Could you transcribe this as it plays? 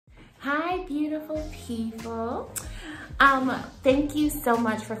Hi, beautiful people. Thank you so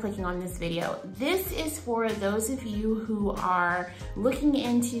much for clicking on this video. This is for those of you who are looking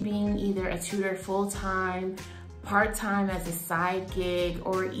into being either a tutor full-time, part-time as a side gig,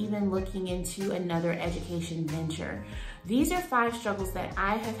 or even looking into another education venture. These are 5 struggles that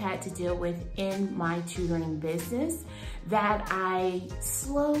I have had to deal with in my tutoring business that I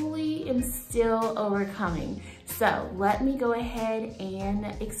slowly am still overcoming. So let me go ahead and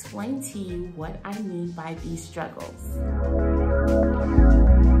explain to you what I mean by these struggles.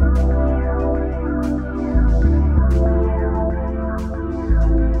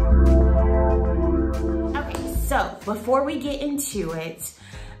 Okay, so before we get into it,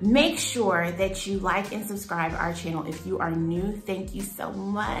 make sure that you like and subscribe our channel. If you are new, thank you so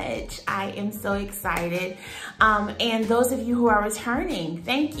much. I am so excited. And those of you who are returning,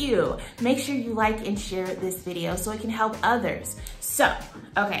 thank you. Make sure you like and share this video so it can help others. So,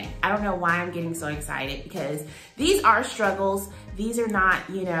 okay, I don't know why I'm getting so excited because these are struggles. These are not,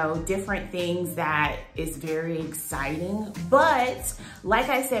 different things that is very exciting, but like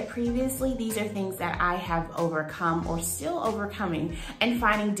I said previously, these are things that I have overcome or still overcoming and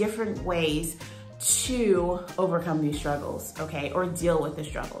finding different ways to overcome these struggles, okay, or deal with the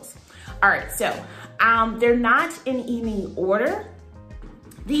struggles. All right, so they're not in any order.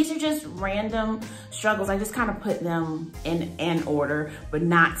 These are just random struggles. I just kind of put them in an order, but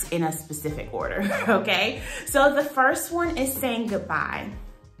not in a specific order, okay? So the first one is saying goodbye.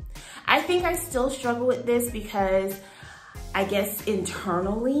 I think I still struggle with this because I guess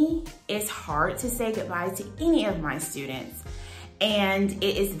internally, it's hard to say goodbye to any of my students. And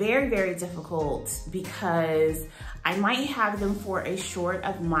it is very, very difficult because I might have them for a short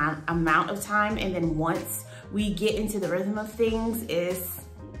amount of time, and then once we get into the rhythm of things is,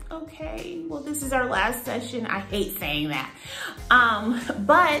 okay, well, this is our last session. I hate saying that.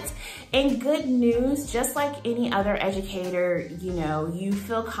 But in good news, just like any other educator, you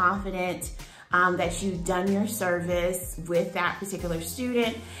feel confident that you've done your service with that particular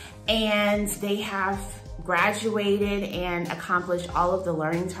student and they have graduated and accomplished all of the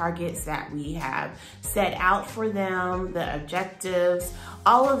learning targets that we have set out for them, the objectives,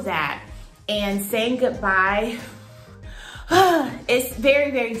 all of that. And saying goodbye, it's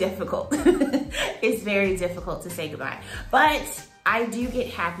very, very difficult. It's very difficult to say goodbye. But I do get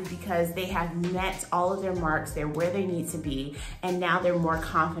happy because they have met all of their marks, they're where they need to be, and now they're more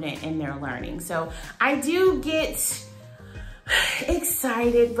confident in their learning. So I do get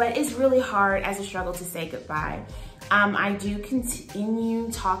excited, but it's really hard as a struggle to say goodbye. I do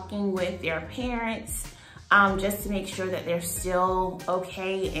continue talking with their parents, just to make sure that they're still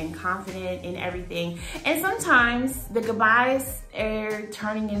okay and confident in everything. And sometimes the goodbyes are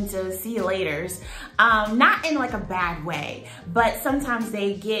turning into see you laters, not in like a bad way, but sometimes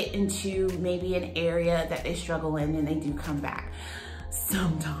they get into maybe an area that they struggle in and they do come back.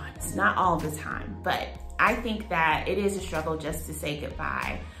 Sometimes, not all the time, but I think that it is a struggle just to say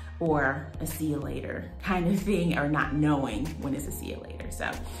goodbye or a see you later kind of thing, or not knowing when it's a see you later. So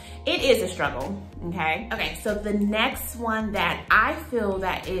it is a struggle, okay? Okay, so the next one that I feel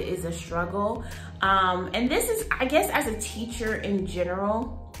that it is a struggle, and this is, I guess, as a teacher in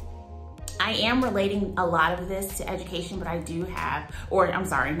general, I am relating a lot of this to education, but I do have, or I'm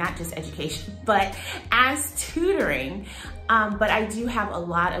sorry, not just education, but as tutoring, but I do have a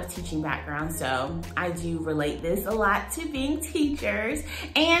lot of teaching background, so I do relate this a lot to being teachers.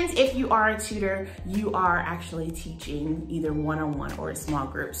 And if you are a tutor, you are actually teaching either one-on-one or a small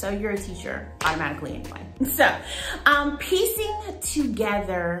group, so you're a teacher automatically anyway. So piecing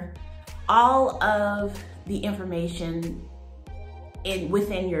together all of the information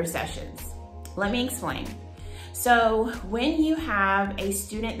within your sessions. Let me explain. So when you have a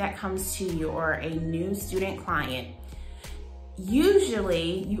student that comes to you or a new student client,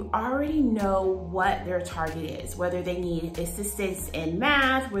 usually you already know what their target is, whether they need assistance in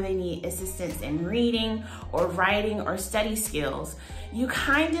math, whether they need assistance in reading or writing or study skills. You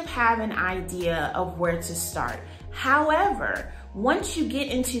kind of have an idea of where to start. However, once you get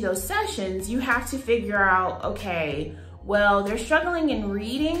into those sessions, you have to figure out, okay, well, they're struggling in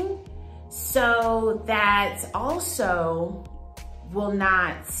reading, so that also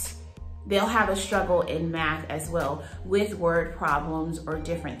they'll have a struggle in math as well with word problems or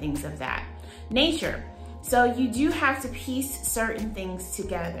different things of that nature. So you do have to piece certain things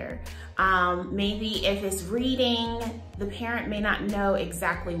together. Maybe if it's reading, the parent may not know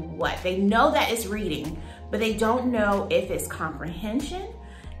exactly what. They know that it's reading, but they don't know if it's comprehension,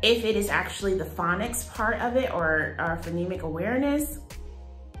 if it is actually the phonics part of it or phonemic awareness.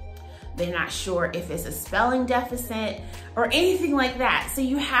 They're not sure if it's a spelling deficit or anything like that. So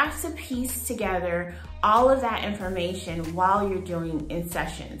you have to piece together all of that information while you're doing in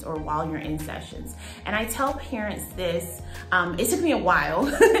sessions or while you're in sessions. And I tell parents this, it took me a while,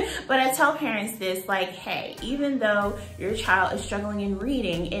 but I tell parents this, like, hey, even though your child is struggling in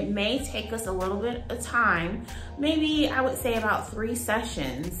reading, it may take us a little bit of time, maybe I would say about 3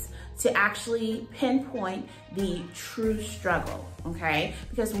 sessions, to actually pinpoint the true struggle, okay?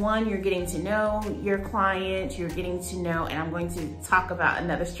 Because one, you're getting to know your client, you're getting to know, and I'm going to talk about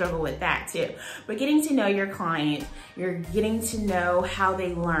another struggle with that too, but getting to know your client, you're getting to know how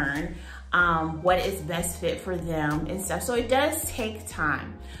they learn, what is best fit for them and stuff. So it does take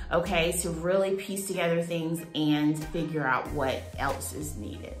time, okay, to really piece together things and figure out what else is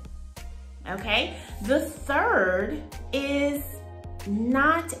needed, okay? The third is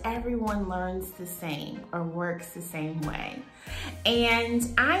not everyone learns the same or works the same way. And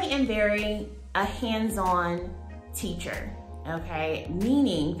I am very a hands-on teacher, okay?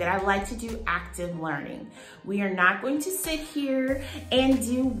 Meaning that I like to do active learning. We are not going to sit here and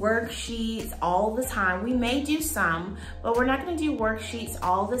do worksheets all the time. We may do some, but we're not going to do worksheets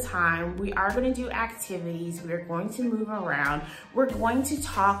all the time. We are going to do activities. We're going to move around. We're going to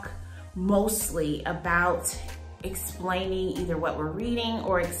talk mostly about explaining either what we're reading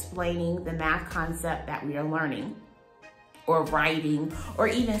or explaining the math concept that we are learning, or writing, or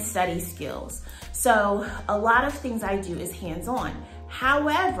even study skills. So a lot of things I do is hands-on.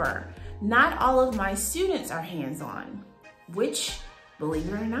 However, not all of my students are hands-on, which, believe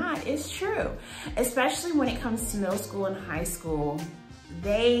it or not, is true. Especially when it comes to middle school and high school,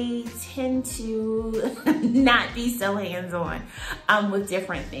 they tend to not be so hands-on with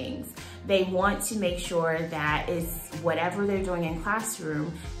different things. They want to make sure that it's whatever they're doing in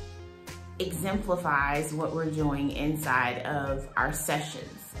classroom exemplifies what we're doing inside of our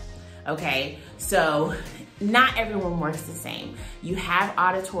sessions, okay? So not everyone works the same. You have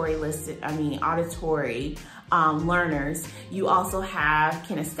auditory learners. You also have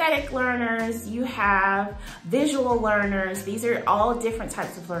kinesthetic learners. You have visual learners. These are all different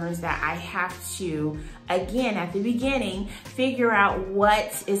types of learners that I have to, again, at the beginning, figure out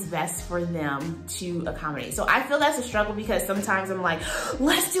what is best for them to accommodate. So I feel that's a struggle because sometimes I'm like,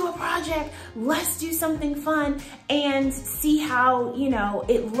 let's do a project, let's do something fun and see how, you know,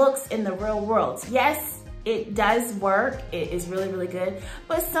 it looks in the real world. Yes, it does work. It is really, really good.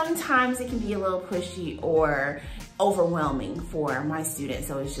 But sometimes it can be a little pushy or overwhelming for my students.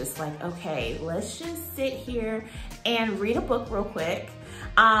 So it's just like, okay, let's just sit here and read a book real quick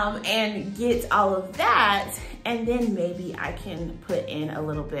and get all of that. And then maybe I can put in a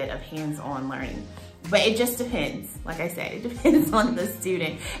little bit of hands-on learning. But it just depends. Like I said, it depends on the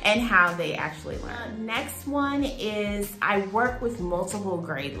student and how they actually learn. Next one is I work with multiple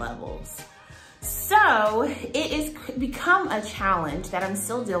grade levels. So it has become a challenge that I'm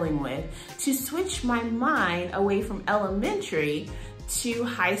still dealing with to switch my mind away from elementary to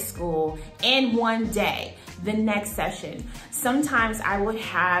high school in one day, the next session. Sometimes I would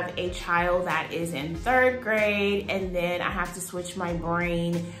have a child that is in 3rd grade and then I have to switch my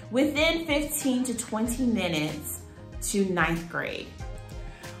brain within 15 to 20 minutes to 9th grade.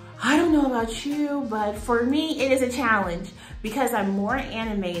 I don't know about you, but for me, it is a challenge because I'm more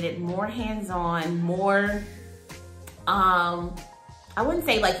animated, more hands-on, more, I wouldn't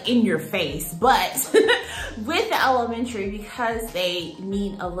say like in your face, but with the elementary because they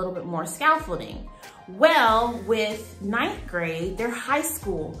need a little bit more scaffolding. Well, with 9th grade, they're high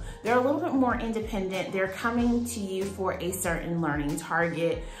school. They're a little bit more independent. They're coming to you for a certain learning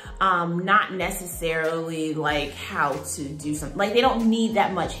target, not necessarily like how to do something. Like they don't need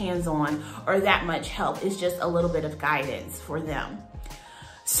that much hands-on or that much help. It's just a little bit of guidance for them.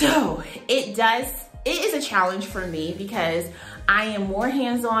 So it is a challenge for me because I am more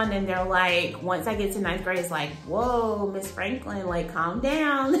hands-on and they're like, once I get to 9th grade, it's like, whoa, Miss Franklin, like calm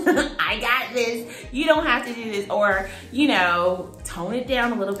down. I got this. You don't have to do this. Or, you know, tone it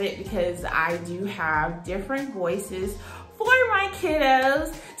down a little bit because I do have different voices for my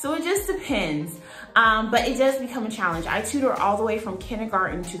kiddos. So it just depends. But it does become a challenge. I tutor all the way from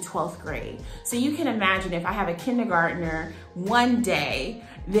kindergarten to 12th grade. So you can imagine if I have a kindergartner one day,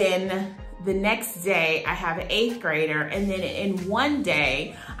 then the next day I have an 8th grader, and then in one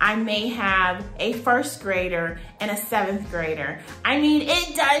day I may have a 1st grader and a 7th grader. I mean,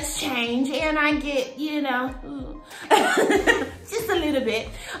 it does change and I get, you know, just a little bit,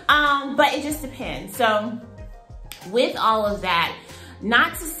 but it just depends. So with all of that,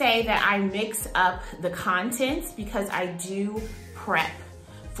 not to say that I mix up the contents because I do prep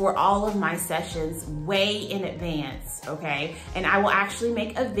for all of my sessions way in advance, okay? And I will actually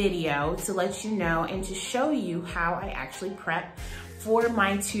make a video to let you know and to show you how I actually prep for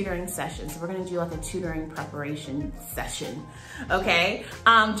my tutoring sessions. We're gonna do like a tutoring preparation session, okay?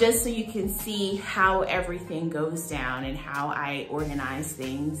 Just so you can see how everything goes down and how I organize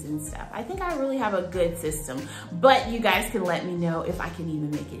things and stuff. I think I really have a good system, but you guys can let me know if I can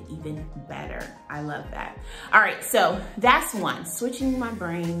even make it even better. I love that. All right, so that's one, switching my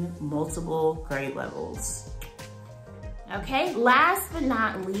brain, multiple grade levels. Okay, last but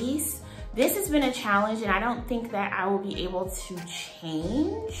not least, this has been a challenge, and I don't think that I will be able to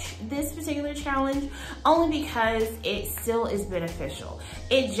change this particular challenge, only because it still is beneficial.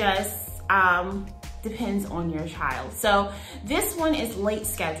 It just depends on your child. So this one is late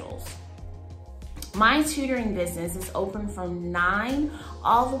schedules. My tutoring business is open from 9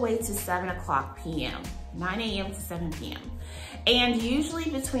 all the way to 7 o'clock p.m., 9 a.m. to 7 p.m. And usually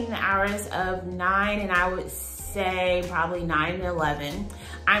between the hours of 9 and I would say probably 9 to 11,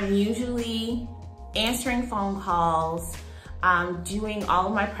 I'm usually answering phone calls, doing all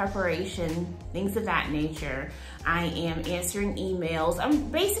of my preparation, things of that nature. I am answering emails. I'm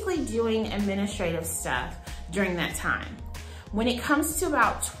basically doing administrative stuff during that time. When it comes to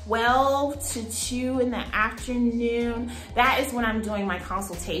about 12 to 2 in the afternoon, that is when I'm doing my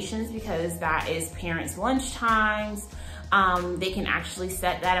consultations, because that is parents' lunch times. They can actually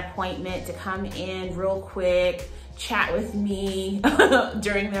set that appointment to come in real quick, chat with me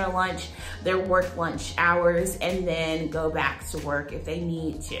during their work lunch hours, and then go back to work if they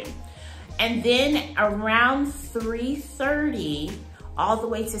need to. And then around 3:30 all the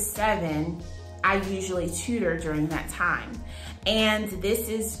way to 7, I usually tutor during that time. And this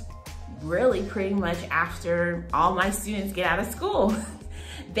is really pretty much after all my students get out of school.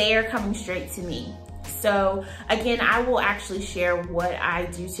 They are coming straight to me. So again, I will actually share what I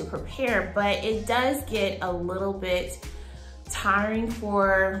do to prepare, but it does get a little bit tiring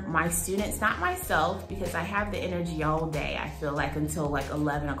for my students, not myself, because I have the energy all day. I feel like until like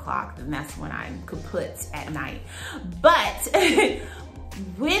 11 o'clock, then that's when I'm kaput at night. But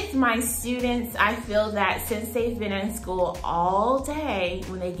with my students, I feel that since they've been in school all day,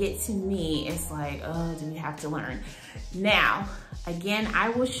 when they get to me, it's like, oh, do we have to learn? Now, again, I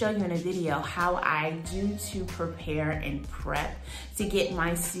will show you in a video how I do to prepare and prep to get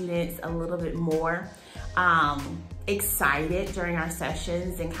my students a little bit more excited during our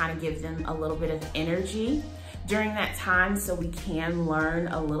sessions and kind of give them a little bit of energy during that time, so we can learn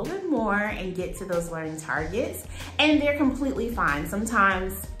a little bit more and get to those learning targets. And they're completely fine.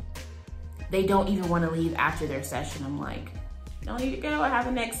 Sometimes they don't even want to leave after their session. I'm like, don't need to go, I have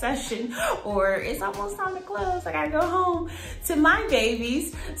a next session, or it's almost time to close, I gotta go home to my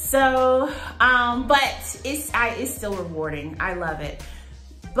babies. So, but it's still rewarding, I love it.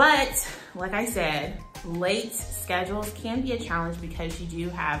 But like I said, late schedules can be a challenge because you do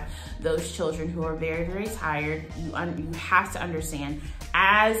have those children who are very, very tired. You have to understand,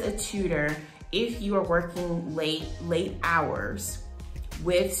 as a tutor, if you are working late hours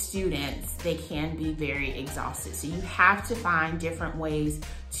with students, they can be very exhausted. So you have to find different ways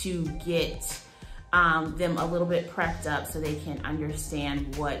to get them a little bit prepped up so they can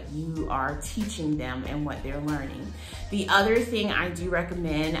understand what you are teaching them and what they're learning. The other thing I do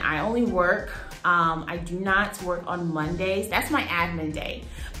recommend, I do not work on Mondays. That's my admin day,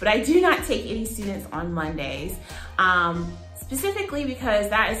 but I do not take any students on Mondays, specifically because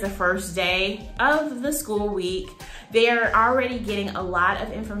that is the first day of the school week. They're already getting a lot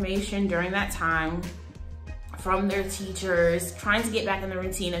of information during that time from their teachers, trying to get back in the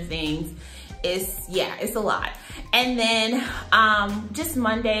routine of things. It's a lot. And then just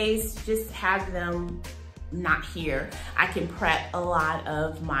Mondays, just have them not here. I can prep a lot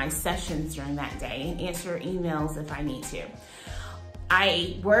of my sessions during that day and answer emails if I need to.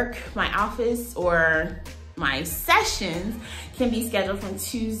 I work my office, or my sessions can be scheduled from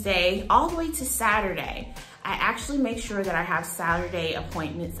Tuesday all the way to Saturday. I actually make sure that I have Saturday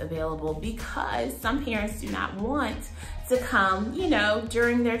appointments available because some parents do not want to come,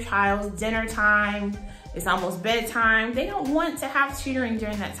 during their child's dinner time. It's almost bedtime. They don't want to have tutoring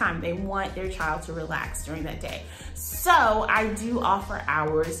during that time. They want their child to relax during that day. So I do offer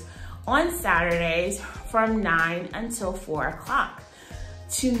hours on Saturdays from 9 until 4 o'clock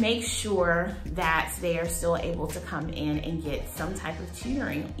to make sure that they are still able to come in and get some type of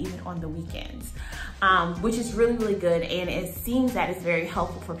tutoring even on the weekends, which is really, really good. And it seems that it's very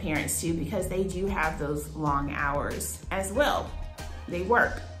helpful for parents too, because they do have those long hours as well. They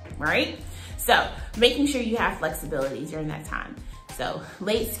work, right? So making sure you have flexibility during that time. So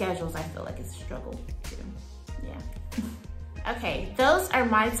late schedules, I feel like it's a struggle too, yeah. Okay, those are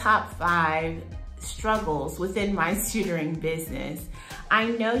my top 5 struggles within my tutoring business. I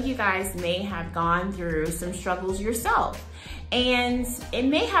know you guys may have gone through some struggles yourself, and it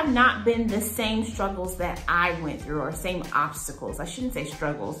may have not been the same struggles that I went through, or same obstacles. I shouldn't say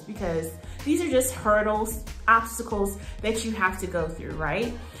struggles, because these are just hurdles, obstacles that you have to go through,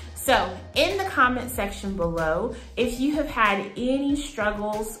 right? So in the comment section below, if you have had any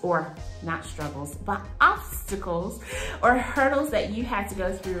struggles, or not struggles, but obstacles or hurdles that you had to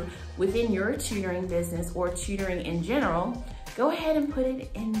go through within your tutoring business or tutoring in general, go ahead and put it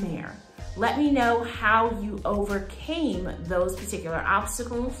in there. Let me know how you overcame those particular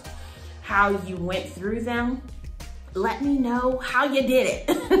obstacles, how you went through them. Let me know how you did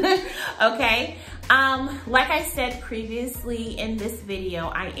it, okay? Like I said previously in this video,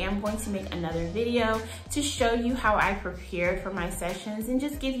 I am going to make another video to show you how I prepared for my sessions and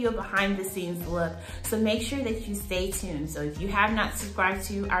just give you a behind the scenes look. So make sure that you stay tuned. So if you have not subscribed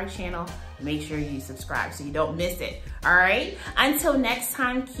to our channel, make sure you subscribe so you don't miss it, all right? Until next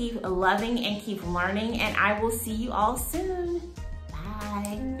time, keep loving and keep learning, and I will see you all soon.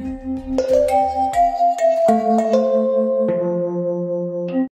 Bye.